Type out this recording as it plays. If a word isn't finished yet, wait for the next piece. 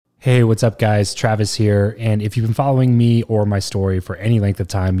Hey, what's up, guys? Travis here. And if you've been following me or my story for any length of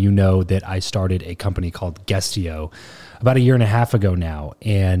time, you know that I started a company called Guestio about a year and a half ago now.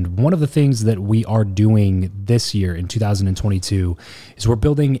 And one of the things that we are doing this year in 2022 is we're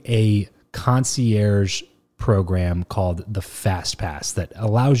building a concierge program called the Fast Pass that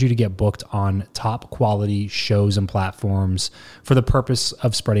allows you to get booked on top quality shows and platforms for the purpose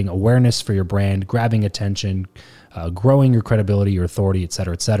of spreading awareness for your brand, grabbing attention, growing your credibility, your authority, et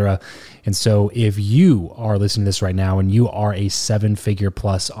cetera, et cetera. And so if you are listening to this right now and you are a 7-figure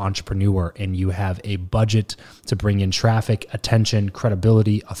plus entrepreneur and you have a budget to bring in traffic, attention,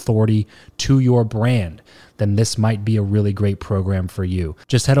 credibility, authority to your brand, then this might be a really great program for you.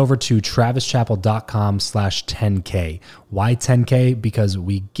 Just head over to travischappell.com/10K. Why 10K? Because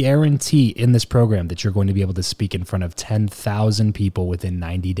we guarantee in this program that you're going to be able to speak in front of 10,000 people within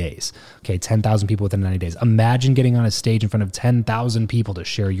 90 days. Okay, 10,000 people within 90 days. Imagine getting on a stage in front of 10,000 people to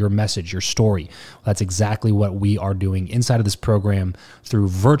share your message, your story. Well, that's exactly what we are doing inside of this program through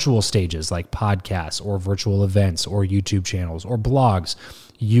virtual stages like podcasts or virtual events or YouTube channels or blogs.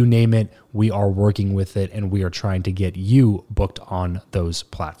 You name it, we are working with it, and we are trying to get you booked on those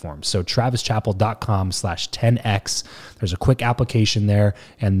platforms. So travischappell.com/10X. There's a quick application there,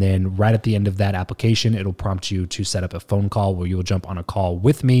 and then right at the end of that application, it'll prompt you to set up a phone call where you will jump on a call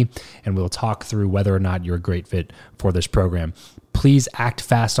with me, and we'll talk through whether or not you're a great fit for this program. Please act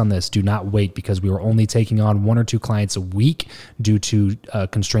fast on this. Do not wait, because we are only taking on 1 or 2 clients a week due to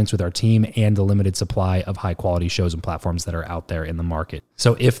constraints with our team and the limited supply of high quality shows and platforms that are out there in the market.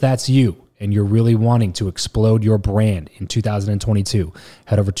 So if that's you and you're really wanting to explode your brand in 2022,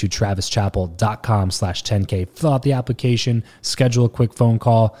 head over to travischappell.com/10K, fill out the application, schedule a quick phone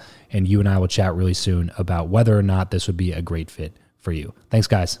call, and you and I will chat really soon about whether or not this would be a great fit for you. Thanks,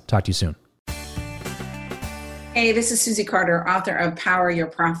 guys. Talk to you soon. Hey, this is Susie Carter, author of Power Your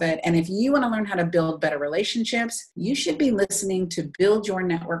Profit. And if you want to learn how to build better relationships, you should be listening to Build Your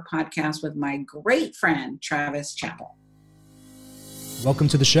Network podcast with my great friend, Travis Chappell. Welcome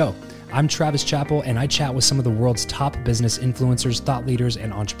to the show. I'm Travis Chappell, and I chat with some of the world's top business influencers, thought leaders,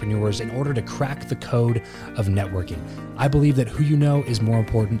 and entrepreneurs in order to crack the code of networking. I believe that who you know is more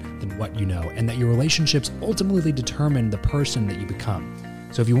important than what you know, and that your relationships ultimately determine the person that you become.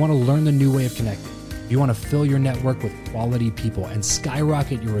 So if you want to learn the new way of connecting, if you want to fill your network with quality people and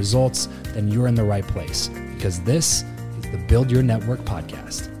skyrocket your results, then you're in the right place, because this is the Build Your Network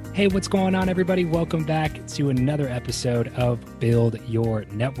podcast. Hey, what's going on, everybody? Welcome back to another episode of Build Your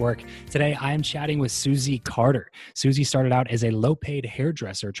Network. Today, I am chatting with Susie Carter. Susie started out as a low-paid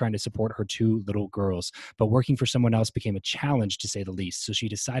hairdresser trying to support her 2 little girls, but working for someone else became a challenge, to say the least. So she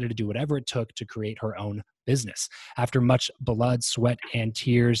decided to do whatever it took to create her own business. After much blood, sweat, and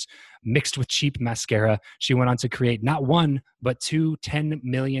tears mixed with cheap mascara, she went on to create not 1, but 2 $10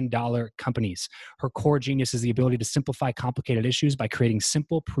 million companies. Her core genius is the ability to simplify complicated issues by creating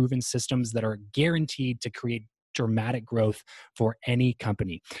simple, proven systems that are guaranteed to create dramatic growth for any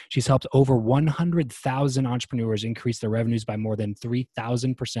company. She's helped over 100,000 entrepreneurs increase their revenues by more than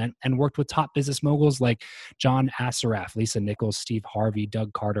 3,000% and worked with top business moguls like John Assaraf, Lisa Nichols, Steve Harvey,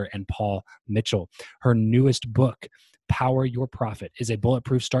 Doug Carter, and Paul Mitchell. Her newest book, Power Your Profit, is a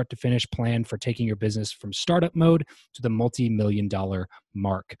bulletproof start to finish plan for taking your business from startup mode to the multi-million-dollar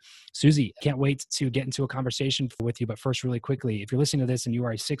mark. Susie, can't wait to get into a conversation with you. But first, really quickly, if you're listening to this and you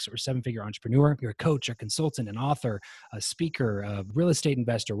are a 6 or 7-figure entrepreneur, you're a coach, a consultant, an author, a speaker, a real estate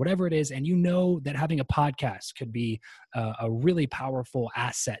investor, whatever it is, and you know that having a podcast could be a really powerful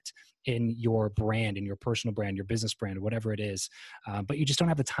asset in your brand, in your personal brand, your business brand, whatever it is, but you just don't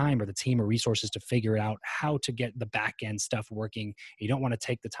have the time or the team or resources to figure out how to get the back end stuff working. You don't want to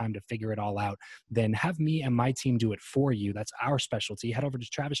take the time to figure it all out. Then have me and my team do it for you. That's our specialty. Head over to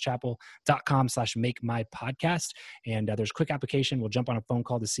travischappell.com/makemypodcast. And there's a quick application. We'll jump on a phone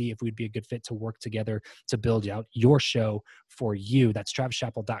call to see if we'd be a good fit to work together to build out your show for you. That's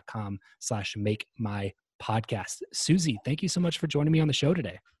travischappell.com/makemypodcast. Susie, thank you so much for joining me on the show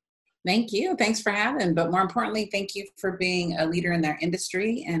today. Thank you. Thanks for having. But more importantly, thank you for being a leader in their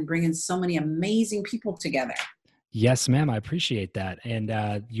industry and bringing so many amazing people together. Yes, ma'am. I appreciate that. And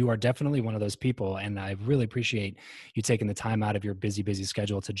you are definitely one of those people. And I really appreciate you taking the time out of your busy, busy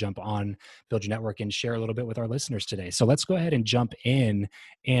schedule to jump on Build Your Network and share a little bit with our listeners today. So let's go ahead and jump in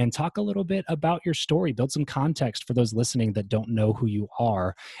and talk a little bit about your story, build some context for those listening that don't know who you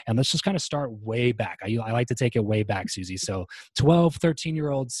are. And let's just kind of start way back. I like to take it way back, Susie. So 12,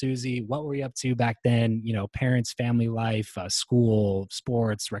 13-year-old Susie, what were you up to back then? You know, parents, family life, school,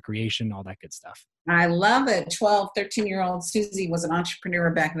 sports, recreation, all that good stuff. I love it. 12, 13-year-old Susie was an entrepreneur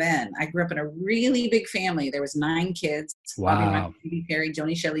back then. I grew up in a really big family. There was 9 kids. Bobby, Wow. Ron, Phoebe, Perry,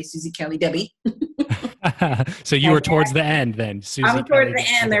 Joni, Shelley, Susie, Kelly, Debbie. So you were towards the end then, Susie. I'm towards the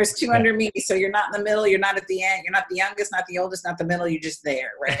end. Okay. There's 2 under me. So you're not in the middle. You're not at the end. You're not the youngest, not the oldest, not the middle. You're just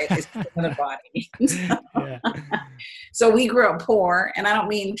there, right? It's another body. Yeah. So we grew up poor. And I don't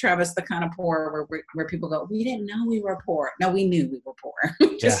mean, Travis, the kind of poor where people go, we didn't know we were poor. No, we knew we were poor.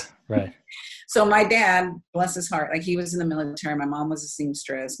 Just, yeah, right. So my dad, bless his heart, like he was in the military. My mom was a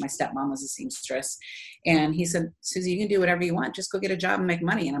seamstress. My stepmom was a seamstress. And he said, Susie, you can do whatever you want. Just go get a job and make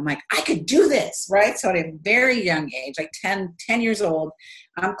money. And I'm like, I could do this, right? So at a very young age, like 10 years old,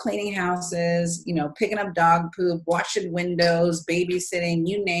 I'm cleaning houses, picking up dog poop, washing windows, babysitting,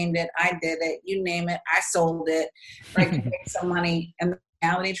 you named it. I did it. You name it. I sold it, right? To make some money. And the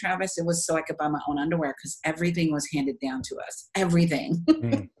reality, Travis, it was so I could buy my own underwear because everything was handed down to us. Everything.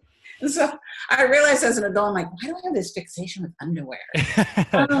 So I realized as an adult, I'm like, why do I have this fixation with underwear?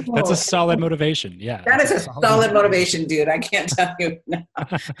 That's a solid motivation. Yeah. That is a solid motivation, dude. I can't tell you now.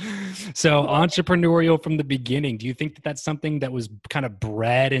 So entrepreneurial from the beginning, do you think that that's something that was kind of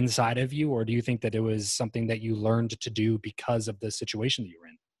bred inside of you? Or do you think that it was something that you learned to do because of the situation that you were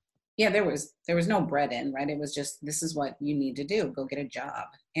in? Yeah, there was no bread in, right? It was just, this is what you need to do. Go get a job.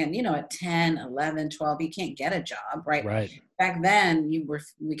 And, at 10, 11, 12, you can't get a job, right? Right. Back then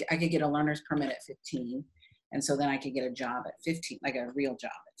I could get a learner's permit at 15. And so then I could get a job at 15, like a real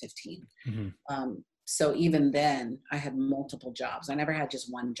job at 15. Mm-hmm. So even then I had multiple jobs. I never had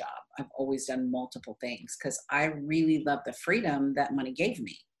just one job. I've always done multiple things because I really love the freedom that money gave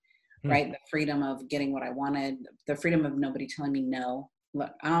me, right? The freedom of getting what I wanted, the freedom of nobody telling me no.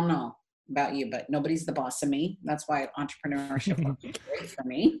 Look, I don't know about you, but nobody's the boss of me. That's why entrepreneurship was great for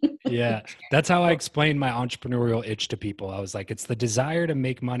me. Yeah. That's how I explained my entrepreneurial itch to people. I was like, it's the desire to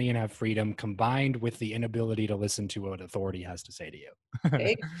make money and have freedom combined with the inability to listen to what authority has to say to you.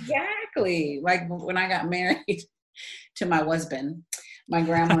 Exactly. Like when I got married to my husband, my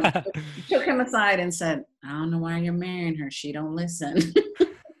grandma took him aside and said, I don't know why you're marrying her. She don't listen.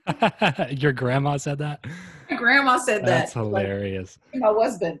 Your grandma said that? My grandma said that. That's hilarious. Like, my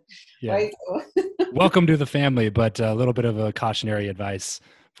husband. Yeah. Right? Welcome to the family, but a little bit of a cautionary advice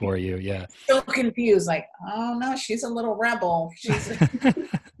for you. Yeah. So confused. Like, oh no, she's a little rebel.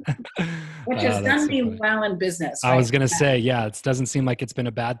 Which has done me well in business. Right? I was going to say, yeah, it doesn't seem like it's been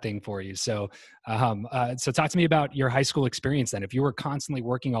a bad thing for you. So, so talk to me about your high school experience then. If you were constantly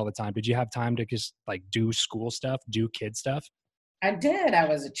working all the time, did you have time to just like do school stuff, do kid stuff? I did. I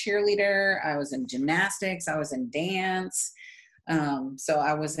was a cheerleader. I was in gymnastics. I was in dance. So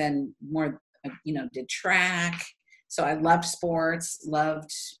I was in more, did track. So I loved sports,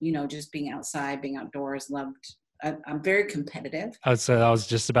 loved, just being outside, being outdoors, I'm very competitive. I was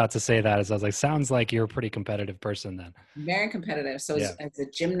just about to say that as I was like, sounds like you're a pretty competitive person then. Very competitive. So as a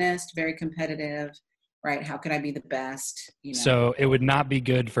gymnast, very competitive, right? How could I be the best? So it would not be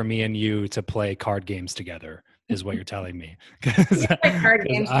good for me and you to play card games together. Is what you're telling me.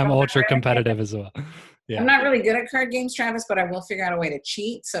 I'm ultra competitive as well. Yeah. I'm not really good at card games, Travis, but I will figure out a way to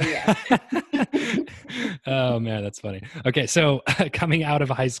cheat. So yeah. Oh man, that's funny. Okay. So coming out of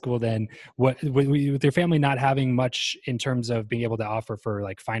high school then, with your family not having much in terms of being able to offer for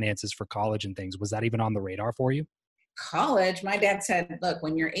like finances for college and things, was that even on the radar for you? College, my dad said, look,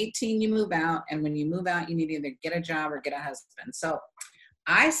 when you're 18, you move out. And when you move out, you need to either get a job or get a husband. So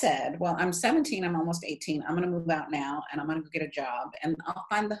I said, well, I'm 17, I'm almost 18. I'm going to move out now and I'm going to go get a job and I'll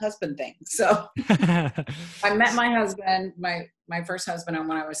find the husband thing. So I met my husband, my first husband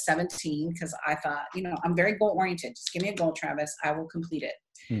when I was 17, because I thought, I'm very goal oriented. Just give me a goal, Travis. I will complete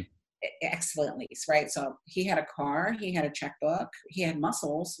it excellently. Right. So he had a car, he had a checkbook, he had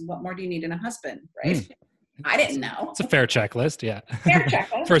muscles. What more do you need in a husband? Right. I didn't know. It's a fair checklist. Yeah. Fair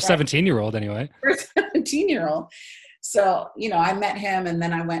checklist. For a 17-year-old anyway. For a 17-year-old. So, I met him and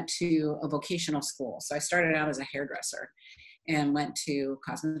then I went to a vocational school. So I started out as a hairdresser and went to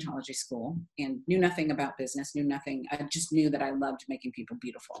cosmetology school and knew nothing about business, knew nothing. I just knew that I loved making people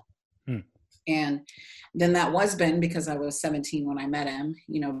beautiful. And then that was Ben, because I was 17 when I met him,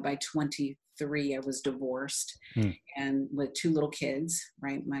 by 23, I was divorced and with 2 little kids,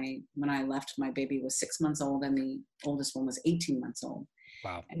 right? When I left, my baby was 6 months old and the oldest one was 18 months old.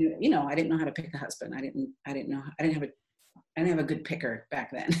 Wow. And, I didn't know how to pick a husband. I didn't have a good picker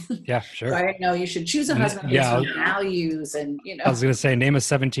back then. Yeah, sure. So I didn't know you should choose a husband based on values and, I was going to say, name a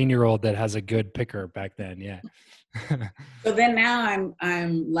 17-year-old that has a good picker back then. Yeah. So then now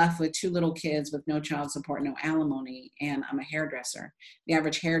I'm left with 2 little kids with no child support, no alimony, and I'm a hairdresser. The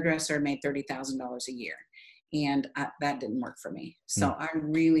average hairdresser made $30,000 a year. And that didn't work for me. So I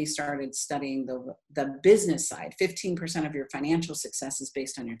really started studying the business side. 15% of your financial success is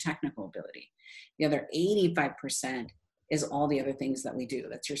based on your technical ability. The other 85% is all the other things that we do.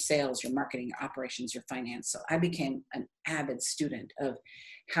 That's your sales, your marketing, your operations, your finance. So I became an avid student of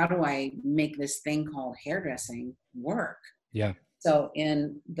how do I make this thing called hairdressing work? Yeah. So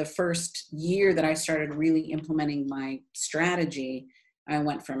in the first year that I started really implementing my strategy, I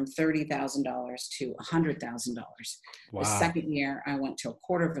went from $30,000 to $100,000. Wow. The second year, I went to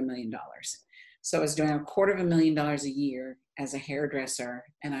 $250,000. So I was doing $250,000 a year as a hairdresser,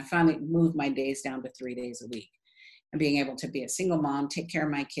 and I finally moved my days down to 3 days a week. And being able to be a single mom, take care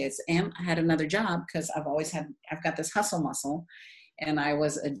of my kids, and I had another job because I've got this hustle muscle, and I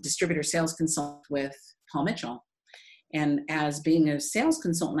was a distributor sales consultant with Paul Mitchell. And as being a sales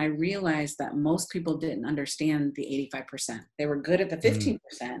consultant, I realized that most people didn't understand the 85%. They were good at the 15%,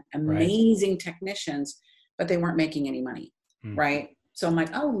 amazing technicians, but they weren't making any money, right? So I'm like,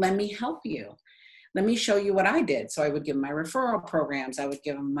 oh, let me help you. Let me show you what I did. So I would give them my referral programs. I would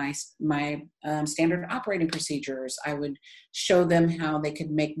give them my standard operating procedures. I would show them how they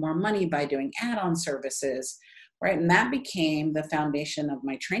could make more money by doing add-on services, right? And that became the foundation of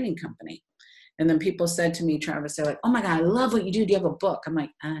my training company. And then people said to me, Travis, they're like, oh my God, I love what you do. Do you have a book? I'm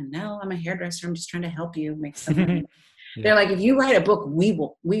like, no, I'm a hairdresser. I'm just trying to help you make some money. Yeah. They're like, if you write a book, we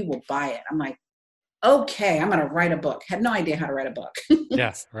will buy it. I'm like, okay, I'm going to write a book. Had no idea how to write a book.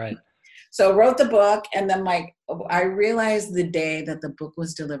 Yes, right. So I wrote the book, and then I realized the day that the book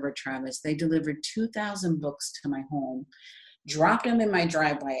was delivered, Travis, they delivered 2,000 books to my home, dropped them in my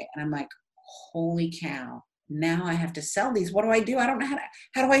driveway. And I'm like, holy cow. Now I have to sell these. What do I do? I don't know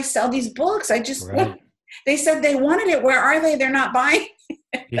how do I sell these books? They said they wanted it. Where are they? They're not buying.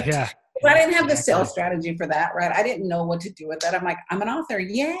 Yeah. I didn't have the sales strategy for that, right? I didn't know what to do with that. I'm like, I'm an author.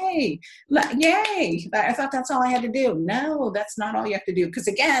 Yay. Yay. I thought that's all I had to do. No, that's not all you have to do. Because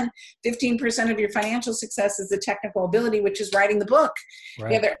again, 15% of your financial success is the technical ability, which is writing the book. Right.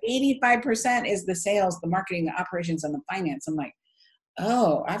 The other 85% is the sales, the marketing, the operations, and the finance. I'm like,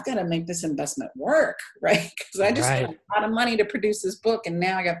 oh, I've got to make this investment work, right? Because I just spent a lot of money to produce this book, and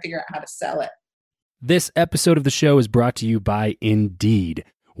now I got to figure out how to sell it. This episode of the show is brought to you by Indeed.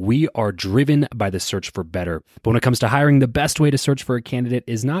 We are driven by the search for better. But when it comes to hiring, the best way to search for a candidate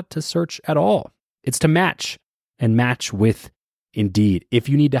is not to search at all. It's to match, and match with Indeed. If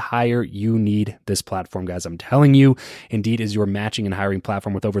you need to hire, you need this platform, guys. I'm telling you, Indeed is your matching and hiring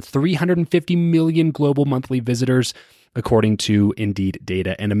platform with over 350 million global monthly visitors, according to Indeed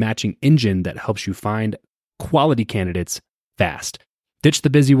data, and a matching engine that helps you find quality candidates fast. Ditch the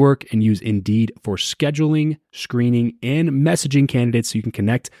busy work and use Indeed for scheduling, screening, and messaging candidates so you can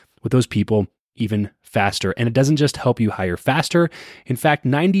connect with those people even faster. And it doesn't just help you hire faster. In fact,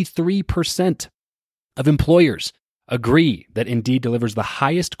 93% of employers agree that Indeed delivers the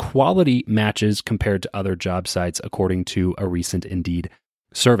highest quality matches compared to other job sites, according to a recent Indeed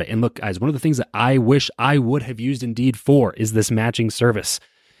survey. And look, guys, one of the things that I wish I would have used Indeed for is this matching service.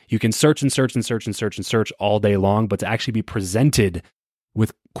 You can search and search and search and search and search all day long, but to actually be presented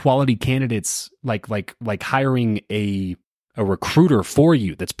with quality candidates, like hiring a recruiter for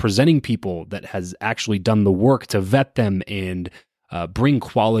you that's presenting people that has actually done the work to vet them and bring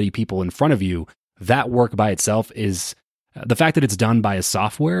quality people in front of you, that work by itself is the fact that it's done by a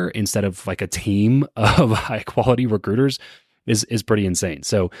software instead of like a team of high quality recruiters is pretty insane.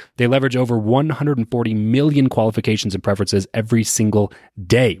 So they leverage over 140 million qualifications and preferences every single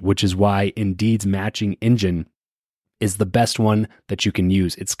day, which is why Indeed's matching engine is the best one that you can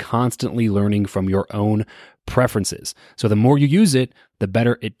use. It's constantly learning from your own preferences. So the more you use it, the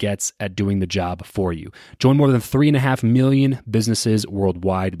better it gets at doing the job for you. Join more than 3.5 million businesses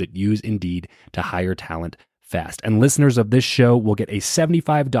worldwide that use Indeed to hire talent fast. And listeners of this show will get a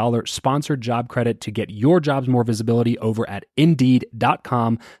 $75 sponsored job credit to get your jobs more visibility over at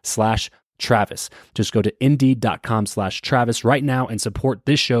Indeed.com/Travis. Just go to Indeed.com/Travis right now and support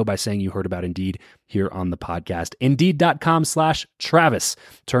this show by saying you heard about Indeed here on the podcast. Indeed.com/Travis.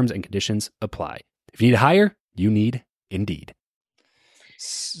 Terms and conditions apply. If you need to hire, you need Indeed.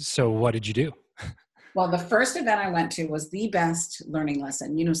 So what did you do? Well, the first event I went to was the best learning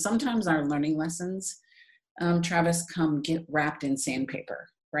lesson. You know, sometimes our learning lessons, Travis, get wrapped in sandpaper,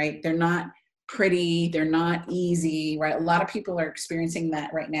 right? They're not pretty. They're not easy, right? A lot of people are experiencing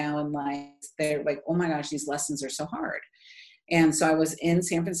that right now in life. They're like, oh my gosh, these lessons are so hard. And so I was in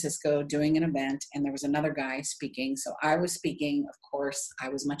San Francisco doing an event, and there was another guy speaking. So I was speaking. Of course, I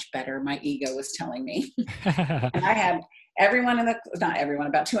was much better. My ego was telling me. And I had everyone not everyone,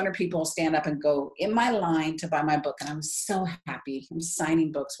 about 200 people stand up and go in my line to buy my book. And I was so happy. I'm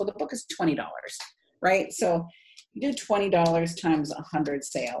signing books. Well, the book is $20. right? So you do $20 times 100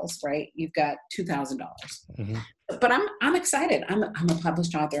 sales, right? You've got $2,000. Mm-hmm. But I'm excited. I'm a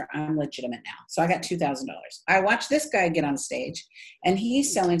published author. I'm legitimate now. So I got $2,000. I watched this guy get on stage and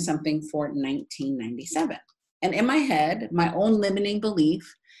he's selling something for $19.97. And in my head, my own limiting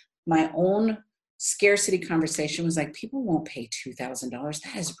belief, my own scarcity conversation was like, people won't pay $2,000.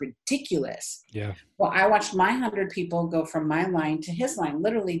 That is ridiculous. Yeah. Well, I watched my 100 people go from my line to his line,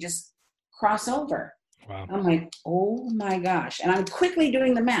 literally just cross over. Wow. I'm like, oh my gosh. And I'm quickly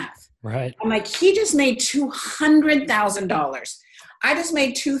doing the math. Right. I'm like, he just made $200,000. I just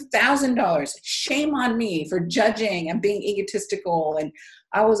made $2,000. Shame on me for judging and being egotistical. And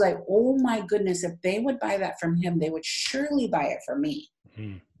I was like, oh my goodness, if they would buy that from him, they would surely buy it from me.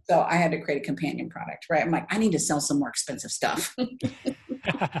 Mm-hmm. So I had to create a companion product, right? I'm like, I need to sell some more expensive stuff.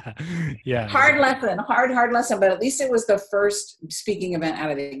 Yeah. Hard lesson. But at least it was the first speaking event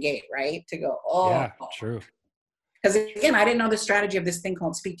out of the gate, right? To go, oh. Yeah, true. Because again, I didn't know the strategy of this thing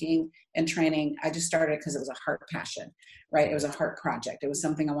called speaking and training. I just started because it was a heart passion, right? It was a heart project. It was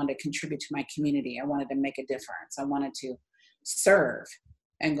something I wanted to contribute to my community. I wanted to make a difference. I wanted to serve.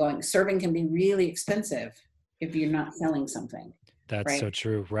 And serving can be really expensive if you're not selling something. That's right? So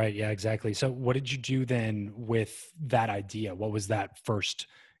true. Right. Yeah, exactly. So what did you do then with that idea? What was that first,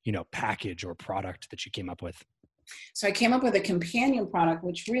 package or product that you came up with? So I came up with a companion product,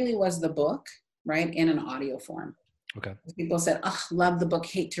 which really was the book, right? In an audio form. Okay. People said, oh, love the book,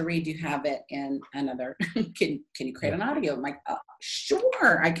 hate to read. You have it in another. Can you create an audio? I'm like, oh,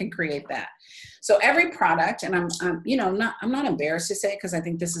 sure, I can create that. So every product, and I'm not embarrassed to say it because I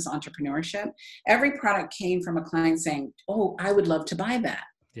think this is entrepreneurship. Every product came from a client saying, oh, I would love to buy that.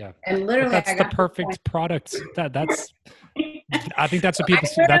 Yeah. And literally, but that's the perfect product. That's. I think that's what people.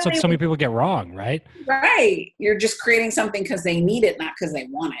 That's what so many people get wrong, right? Right. You're just creating something because they need it, not because they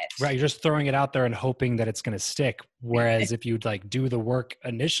want it. Right. You're just throwing it out there and hoping that it's going to stick. Whereas if you do the work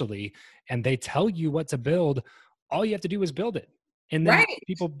initially and they tell you what to build, all you have to do is build it, and then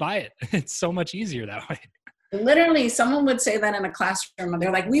people buy it. It's so much easier that way. Literally, someone would say that in a classroom and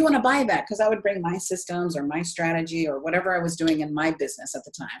they're like, we want to buy that, because I would bring my systems or my strategy or whatever I was doing in my business at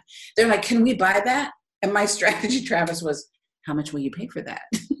the time. They're like, can we buy that? And my strategy, Travis, was, how much will you pay for that?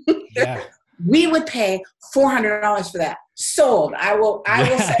 Yeah. We would pay $400 for that. Sold. I will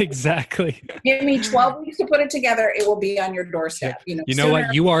say, exactly. Give me 12 weeks to put it together. It will be on your doorstep. Yeah. You know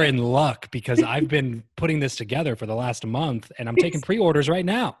what? You are in luck, because I've been putting this together for the last month and I'm taking pre-orders right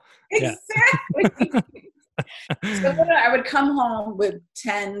now. Exactly. Yeah. So I would come home with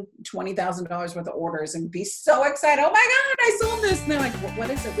 $10,000, $20,000 worth of orders and be so excited. Oh my God, I sold this. And they're like,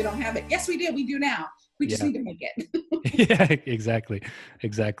 what is it? We don't have it. Yes, we do. We do now. We just need to make it. Yeah, exactly.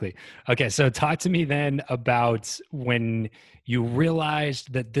 Okay. So talk to me then about when you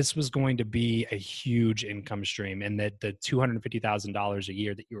realized that this was going to be a huge income stream, and that the $250,000 a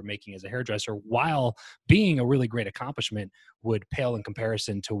year that you were making as a hairdresser, while being a really great accomplishment, would pale in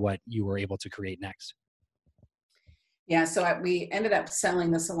comparison to what you were able to create next. Yeah, so we ended up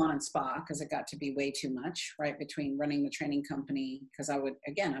selling the salon and spa because it got to be way too much, right? Between running the training company, because I've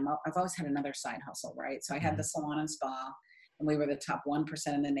always had another side hustle, right? So I had the salon and spa, and we were the top 1%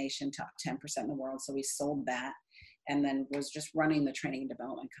 in the nation, top 10% in the world. So we sold that, and then was just running the training and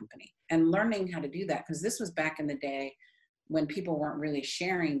development company and learning how to do that, because this was back in the day when people weren't really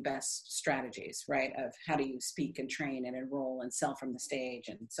sharing best strategies, right? Of how do you speak and train and enroll and sell from the stage.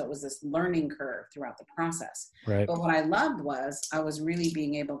 And so it was this learning curve throughout the process. Right. But what I loved was I was really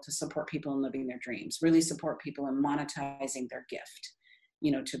being able to support people in living their dreams, really support people in monetizing their gift,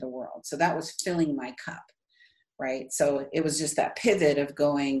 to the world. So that was filling my cup, right? So it was just that pivot of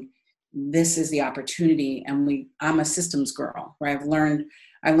going, this is the opportunity. And I'm a systems girl, right?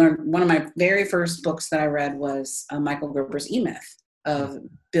 I learned one of my very first books that I read was Michael Gerber's E-Myth of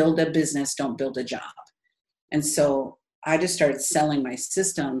build a business, don't build a job. And so I just started selling my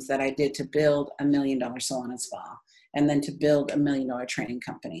systems that I did to build $1 million salon and spa, and then to build $1 million training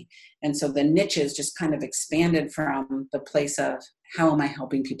company. And so the niches just kind of expanded from the place of how am I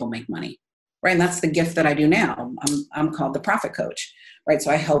helping people make money, right? And that's the gift that I do now. I'm called the profit coach, right? So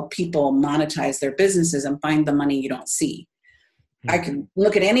I help people monetize their businesses and find the money you don't see. I can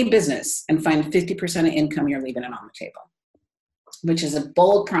look at any business and find 50% of income you're leaving it on the table, which is a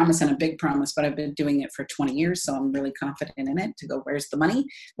bold promise and a big promise, but I've been doing it for 20 years. So I'm really confident in it to go, where's the money?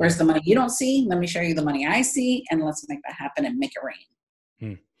 Where's the money you don't see? Let me show you the money I see, and let's make that happen and make it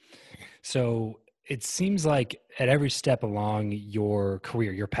rain. So it seems like at every step along your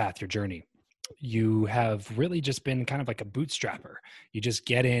career, your path, your journey, you have really just been kind of like a bootstrapper. You just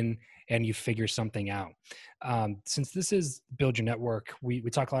get in and you figure something out. Since this is Build Your Network, we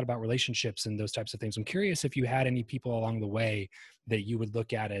talk a lot about relationships and those types of things. I'm curious if you had any people along the way that you would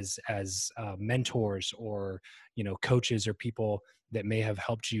look at as mentors, or, you know, coaches, or people that may have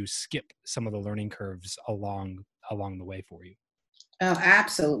helped you skip some of the learning curves along the way for you. Oh,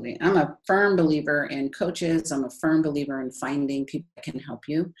 absolutely. I'm a firm believer in coaches. I'm a firm believer in finding people that can help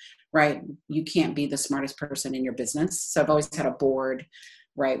you, right? You can't be the smartest person in your business. So I've always had a board,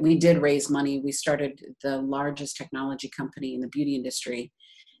 right? We did raise money. We started the largest technology company in the beauty industry,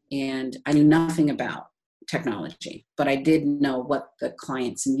 and I knew nothing about technology, but I did know what the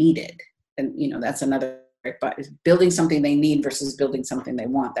clients needed. And, you know, that's another, but building something they need versus building something they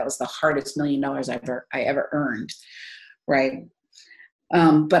want. That was the hardest $1 million I ever earned, right?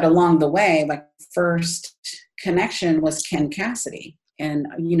 But along the way, like, first connection was Ken Cassidy. And,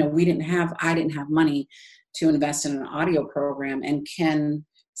 you know, I didn't have money to invest in an audio program. And Ken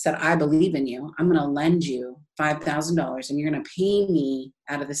said, I believe in you. I'm going to lend you $5,000 and you're going to pay me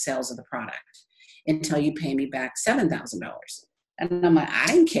out of the sales of the product until you pay me back $7,000. And I'm like, I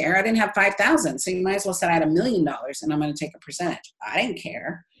didn't care. I didn't have 5,000. So you might as well say I had $1 million and I'm going to take a percentage. I didn't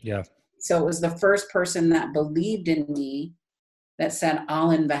care. Yeah. So it was the first person that believed in me that said,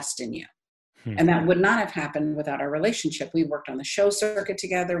 I'll invest in you. And that would not have happened without our relationship. We worked on the show circuit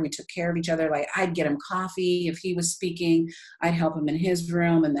together. We took care of each other. Like, I'd get him coffee. If he was speaking, I'd help him in his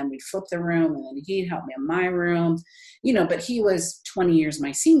room, and then we'd flip the room, and then he'd help me in my room, you know, but he was 20 years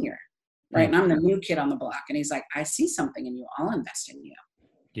my senior, right? And I'm the new kid on the block. And he's like, I see something in you. I'll invest in you.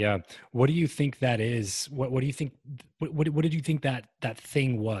 Yeah. What do you think that is? What do you think, what did you think that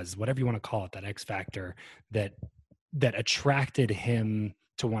thing was, whatever you want to call it, that X factor that attracted him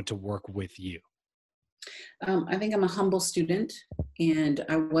to want to work with you? I think I'm a humble student, and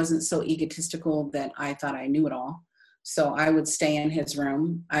I wasn't so egotistical that I thought I knew it all. So I would stay in his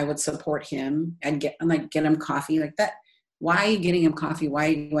room. I would support him and get him coffee like that. Why are you getting him coffee? Why are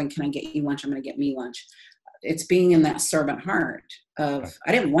you going, can I get you lunch? I'm going to get me lunch. It's being in that servant heart of,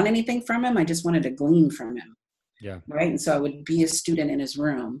 I didn't want anything from him. I just wanted to glean from him. Yeah. Right. And so I would be a student in his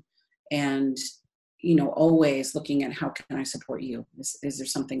room, and, you know, always looking at, how can I support you? Is there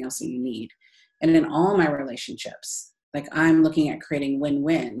something else that you need? And in all my relationships, like, I'm looking at creating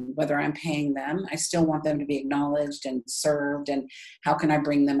win-win. Whether I'm paying them, I still want them to be acknowledged and served. And how can I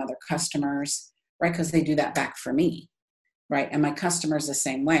bring them other customers, right? Because they do that back for me, right? And my customers the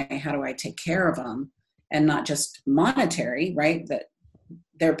same way. How do I take care of them? And not just monetary, right? That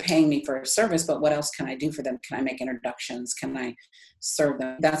they're paying me for a service, but what else can I do for them? Can I make introductions? Can I serve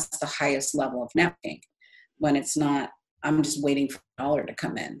them? That's the highest level of networking, when it's not, I'm just waiting for a dollar to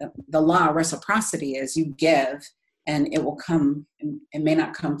come in. The law of reciprocity is you give and it will come. It may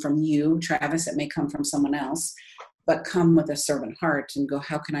not come from you, Travis. It may come from someone else, but come with a servant heart and go,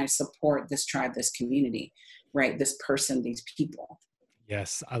 how can I support this tribe, this community, right? This person, these people.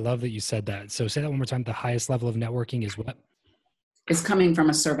 Yes. I love that you said that. So say that one more time. The highest level of networking is what? It's coming from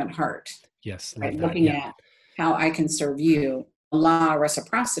a servant heart. Yes. Right? Looking at how I can serve you. The law of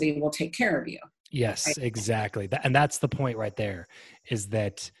reciprocity will take care of you. Yes, right? Exactly. And that's the point right there, is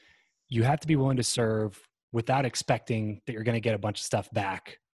that you have to be willing to serve without expecting that you're going to get a bunch of stuff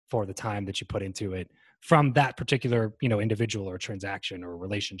back for the time that you put into it from that particular, you know, individual or transaction or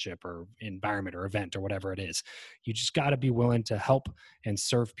relationship or environment or event or whatever it is. You just got to be willing to help and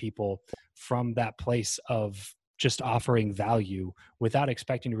serve people from that place of just offering value without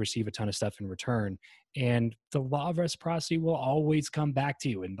expecting to receive a ton of stuff in return. And the law of reciprocity will always come back to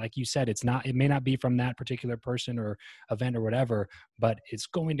you. And like you said, it may not be from that particular person or event or whatever, but it's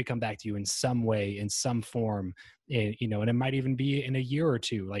going to come back to you in some way, in some form, you know, and it might even be in a year or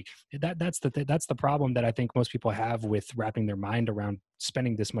two. Like that's the problem that I think most people have with wrapping their mind around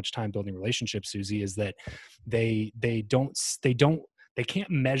spending this much time building relationships, Susie, is that they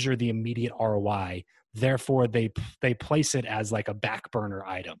can't measure the immediate ROI. Therefore, they place it as like a back burner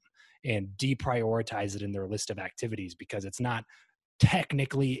item and deprioritize it in their list of activities because it's not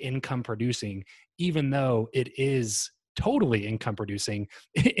technically income producing, even though it is totally income producing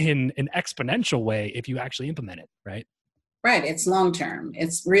in an exponential way if you actually implement it, right? Right. It's long-term.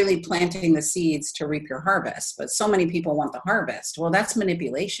 It's really planting the seeds to reap your harvest. But so many people want the harvest. Well, that's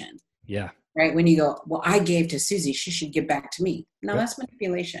manipulation. Yeah. Right. When you go, well, I gave to Susie, she should give back to me. No, That's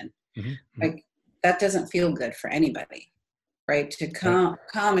manipulation. Mm-hmm. Like, that doesn't feel good for anybody, right? To come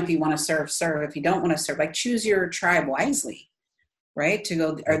if you want to serve. If you don't want to serve, like, choose your tribe wisely, right? To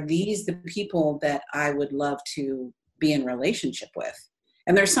go, are these the people that I would love to be in relationship with?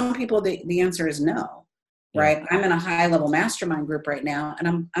 And there's some people that the answer is no, right? I'm in a high level mastermind group right now,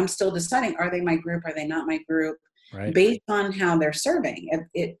 and I'm still deciding, are they my group? Are they not my group? Right. based on how they're serving.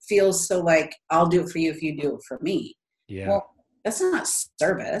 It feels so like, I'll do it for you if you do it for me. Yeah. Well, that's not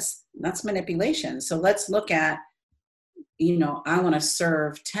service. That's manipulation. So let's look at, I want to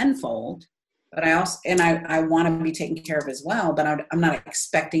serve tenfold, but I want to be taken care of as well, but I'm not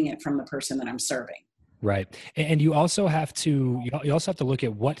expecting it from the person that I'm serving. Right. And you also have to look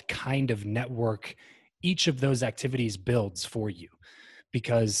at what kind of network each of those activities builds for you,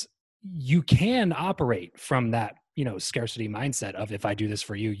 because you can operate from that, scarcity mindset of, if I do this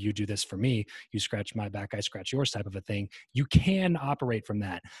for you, you do this for me, you scratch my back, I scratch yours type of a thing. You can operate from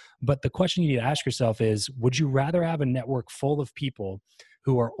that. But the question you need to ask yourself is, would you rather have a network full of people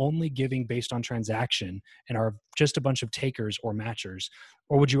who are only giving based on transaction and are just a bunch of takers or matchers?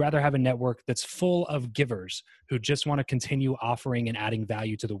 Or would you rather have a network that's full of givers who just want to continue offering and adding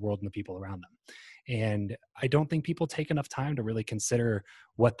value to the world and the people around them? And I don't think people take enough time to really consider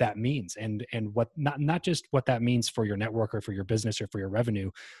what that means, and what not just what that means for your network or for your business or for your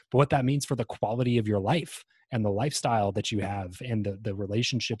revenue, but what that means for the quality of your life and the lifestyle that you have, and the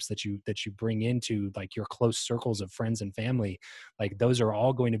relationships that you bring into, like, your close circles of friends and family. Like, those are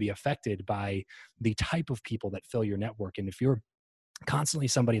all going to be affected by the type of people that fill your network. And if you're constantly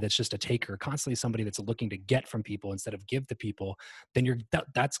somebody that's just a taker, constantly somebody that's looking to get from people instead of give to people, then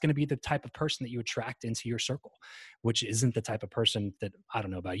that's going to be the type of person that you attract into your circle, which isn't the type of person that, I don't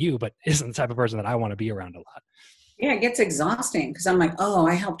know about you, but isn't the type of person that I want to be around a lot. Yeah, it gets exhausting because I'm like, oh,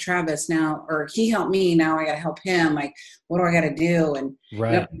 I helped Travis now, or he helped me, now I got to help him. Like, what do I got to do? And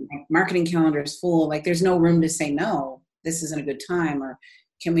Right. My marketing calendar is full. Like, there's no room to say, no, this isn't a good time, or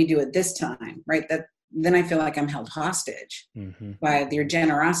can we do it this time? Right. Then I feel like I'm held hostage by your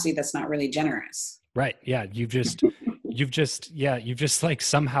generosity. That's not really generous. Right. Yeah. You've just like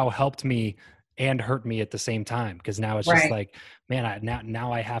somehow helped me and hurt me at the same time. Cause now it's just like, man,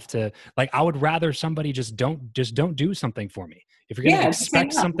 now I have to, like, I would rather somebody just don't do something for me. If you're going to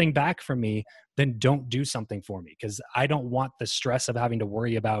expect something back from me, then don't do something for me. Cause I don't want the stress of having to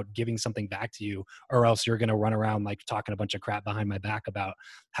worry about giving something back to you, or else you're going to run around like talking a bunch of crap behind my back about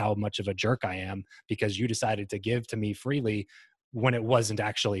how much of a jerk I am because you decided to give to me freely when it wasn't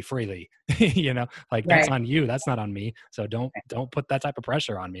actually freely. That's on you. That's not on me. So don't put that type of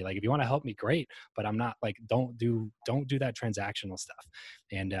pressure on me. Like, if you want to help me, great, but I'm not like, don't do that transactional stuff.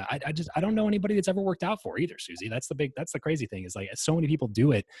 And I don't know anybody that's ever worked out for either, Susie. That's the crazy thing, is like, so many people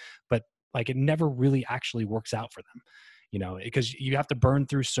do it, but like, it never really actually works out for them. Because you have to burn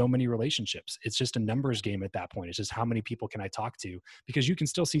through so many relationships. It's just a numbers game at that point. It's just, how many people can I talk to? Because you can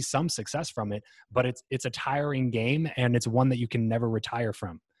still see some success from it, but it's a tiring game, and it's one that you can never retire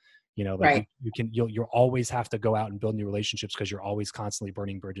from. You'll always have to go out and build new relationships, because you're always constantly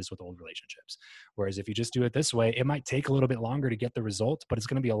burning bridges with old relationships. Whereas if you just do it this way, it might take a little bit longer to get the result, but it's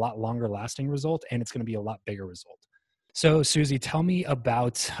going to be a lot longer lasting result, and it's going to be a lot bigger result. So, Susie, tell me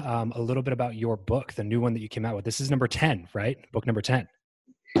about a little bit about your book, the new one that you came out with. This is number 10, right? Book number 10.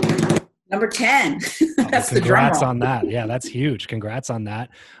 Number 10. That's the drum roll. Congrats on that. Yeah, that's huge. Congrats on that.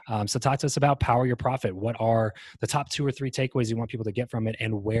 So talk to us about Power Your Profit. What are the top 2 or 3 takeaways you want people to get from it,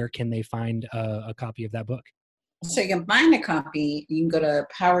 and where can they find a copy of that book? So you can find a copy. You can go to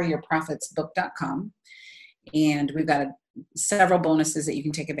poweryourprofitsbook.com, and we've got several bonuses that you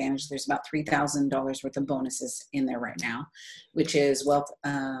can take advantage of. There's about $3,000 worth of bonuses in there right now, which is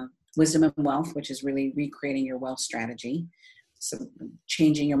wisdom and wealth, which is really recreating your wealth strategy. So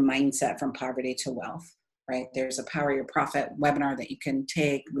changing your mindset from poverty to wealth, right? There's a Power Your Profit webinar that you can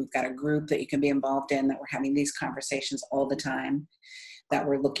take. We've got a group that you can be involved in, that we're having these conversations all the time, that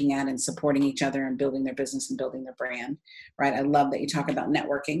we're looking at and supporting each other and building their business and building their brand, right? I love that you talk about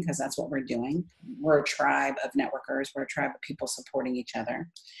networking, because that's what we're doing. We're a tribe of networkers. We're a tribe of people supporting each other.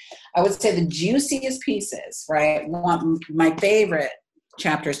 I would say the juiciest pieces, right? My favorite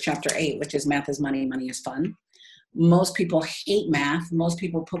chapter is chapter 8, which is Math is Money, Money is Fun. Most people hate math. Most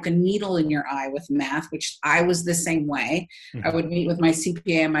people poke a needle in your eye with math, which I was the same way. I would meet with my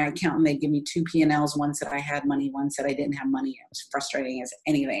CPA and my accountant. They'd give me 2 P&Ls. One said I had money. One said I didn't have money. It was frustrating as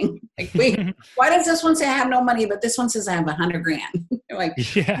anything. Like, wait, why does this one say I have no money, but this one says I have $100,000?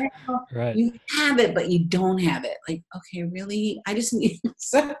 Like, yeah, right. You have it, but you don't have it. Like, okay, really? I just need.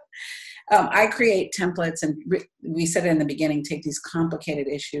 So, I create templates, and we said it in the beginning, take these complicated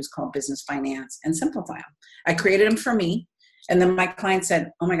issues called business finance and simplify them. I created them for me. And then my client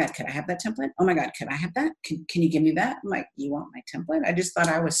said, oh my God, could I have that template? Oh my God, could I have that? Can you give me that? I'm like, you want my template? I just thought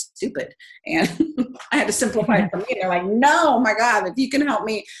I was stupid. And I had to simplify it for me. They're like, no, my God, if you can help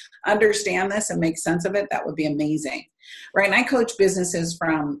me understand this and make sense of it, that would be amazing. Right. And I coach businesses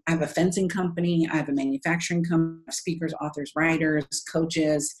I have a fencing company. I have a manufacturing company, speakers, authors, writers,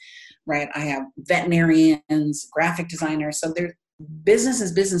 coaches, right? I have veterinarians, graphic designers. So their business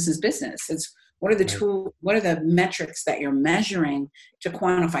is business is business. It's what are the what are the metrics that you're measuring to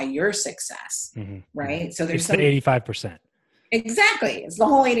quantify your success, right? So there's the 85%. Exactly. It's the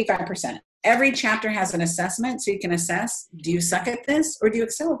whole 85%. Every chapter has an assessment, so you can assess, do you suck at this or do you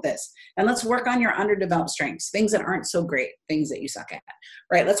excel at this? And let's work on your underdeveloped strengths, things that aren't so great, things that you suck at,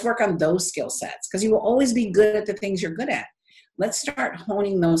 right? Let's work on those skill sets because you will always be good at the things you're good at. Let's start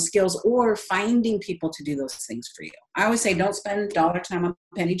honing those skills or finding people to do those things for you. I always say, don't spend dollar time on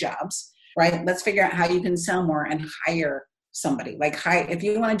penny jobs, right? Let's figure out how you can sell more and hire somebody. Like, if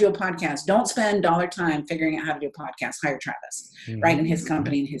you want to do a podcast, don't spend dollar time figuring out how to do a podcast. Hire Travis, right? And his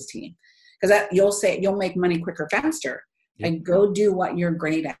company and his team. Because you'll make money quicker, faster. Yep. Like, go do what you're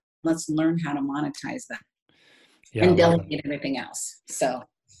great at. Let's learn how to monetize that and delegate everything else. So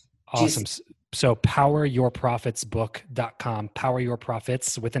awesome. So poweryourprofitsbook.com,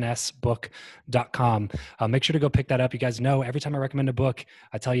 poweryourprofits with an S book.com. Make sure to go pick that up. You guys know every time I recommend a book,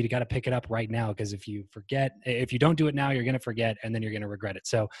 I tell you got to pick it up right now. Because if you don't do it now, you're going to forget and then you're going to regret it.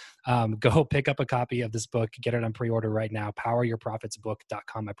 So go pick up a copy of this book, get it on pre-order right now,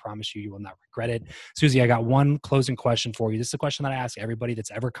 poweryourprofitsbook.com. I promise you will not regret it. Susie, I got one closing question for you. This is a question that I ask everybody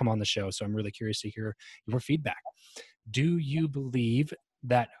that's ever come on the show. So I'm really curious to hear your feedback. Do you believe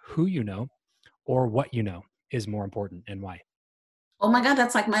that who you know or what you know is more important, and why? Oh my God,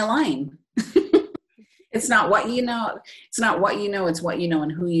 that's like my line. It's not what you know. It's not what you know. It's what you know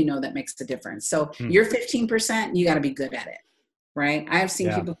and who you know that makes the difference. So you're 15%, you got to be good at it, right? I have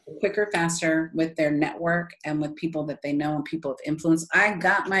seen people go quicker, faster with their network and with people that they know and people of influence. I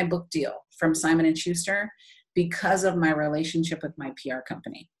got my book deal from Simon & Schuster because of my relationship with my PR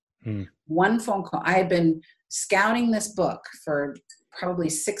company. One phone call. I had been scouting this book for probably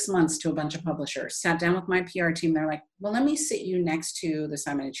 6 months to a bunch of publishers, sat down with my PR team. They're like, well, let me sit you next to the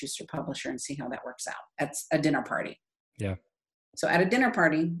Simon & Schuster publisher and see how that works out at a dinner party. Yeah. So at a dinner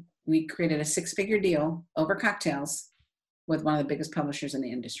party, we created a 6-figure deal over cocktails with one of the biggest publishers in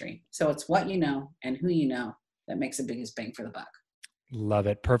the industry. So it's what you know and who you know that makes the biggest bang for the buck. Love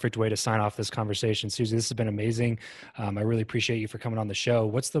it. Perfect way to sign off this conversation. Susie, this has been amazing. I really appreciate you for coming on the show.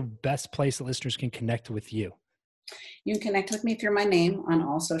 What's the best place that listeners can connect with you? You can connect with me through my name on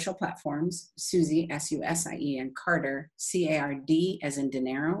all social platforms, Susie, S-U-S-I-E, and Carter, C-A-R-D, as in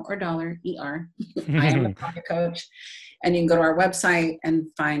dinero or dollar, E-R. I am a profit coach. And you can go to our website and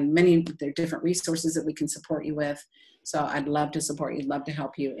find many of the different resources that we can support you with. So I'd love to support you, love to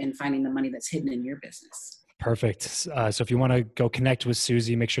help you in finding the money that's hidden in your business. Perfect. So if you want to go connect with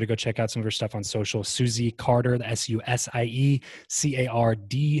Susie, make sure to go check out some of her stuff on social. Susie Carter, the S-U-S-I-E-C-A-R-D,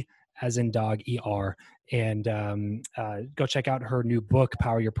 as in dog, E-R. And go check out her new book,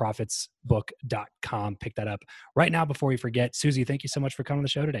 poweryourprofitsbook.com. Pick that up right now before we forget. Susie, thank you so much for coming on the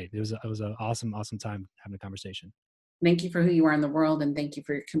show today. It was an awesome time having a conversation. Thank you for who you are in the world, and thank you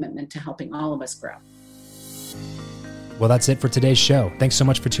for your commitment to helping all of us grow. Well, that's it for today's show. Thanks so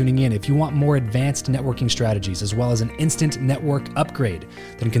much for tuning in. If you want more advanced networking strategies as well as an instant network upgrade,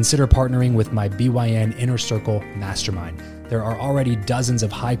 then consider partnering with my BYN Inner Circle Mastermind. There are already dozens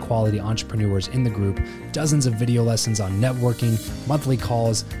of high-quality entrepreneurs in the group, dozens of video lessons on networking, monthly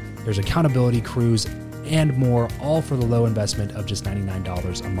calls, there's accountability crews, and more, all for the low investment of just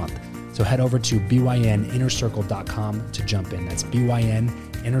 $99 a month. So head over to byninnercircle.com to jump in. That's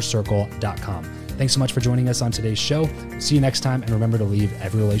byninnercircle.com. Thanks so much for joining us on today's show. See you next time, and remember to leave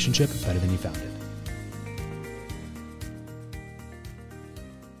every relationship better than you found it.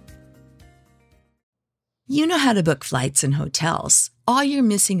 You know how to book flights and hotels. All you're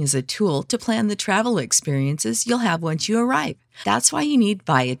missing is a tool to plan the travel experiences you'll have once you arrive. That's why you need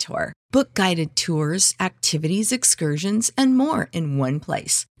Viator. Book guided tours, activities, excursions, and more in one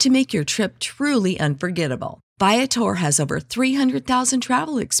place to make your trip truly unforgettable. Viator has over 300,000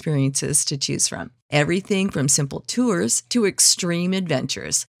 travel experiences to choose from. Everything from simple tours to extreme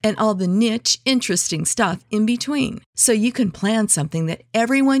adventures and all the niche, interesting stuff in between. So you can plan something that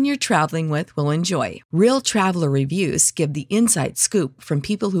everyone you're traveling with will enjoy. Real traveler reviews give the inside scoop from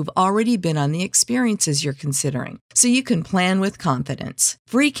people who've already been on the experiences you're considering. So you can plan with confidence.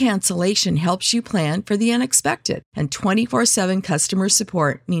 Free cancellation helps you plan for the unexpected. And 24/7 customer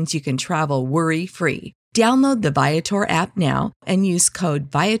support means you can travel worry-free. Download the Viator app now and use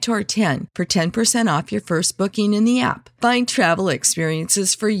code Viator10 for 10% off your first booking in the app. Find travel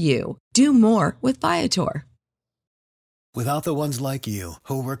experiences for you. Do more with Viator. Without the ones like you,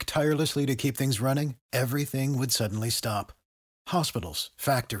 who work tirelessly to keep things running, everything would suddenly stop. Hospitals,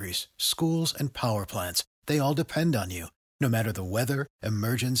 factories, schools, and power plants, they all depend on you. No matter the weather,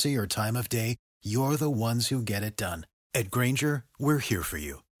 emergency, or time of day, you're the ones who get it done. At Grainger, we're here for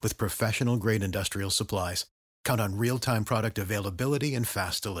you with professional-grade industrial supplies, count on real-time product availability and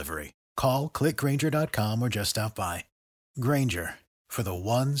fast delivery. Call, click Grainger.com, or just stop by. Grainger, for the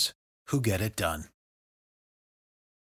ones who get it done.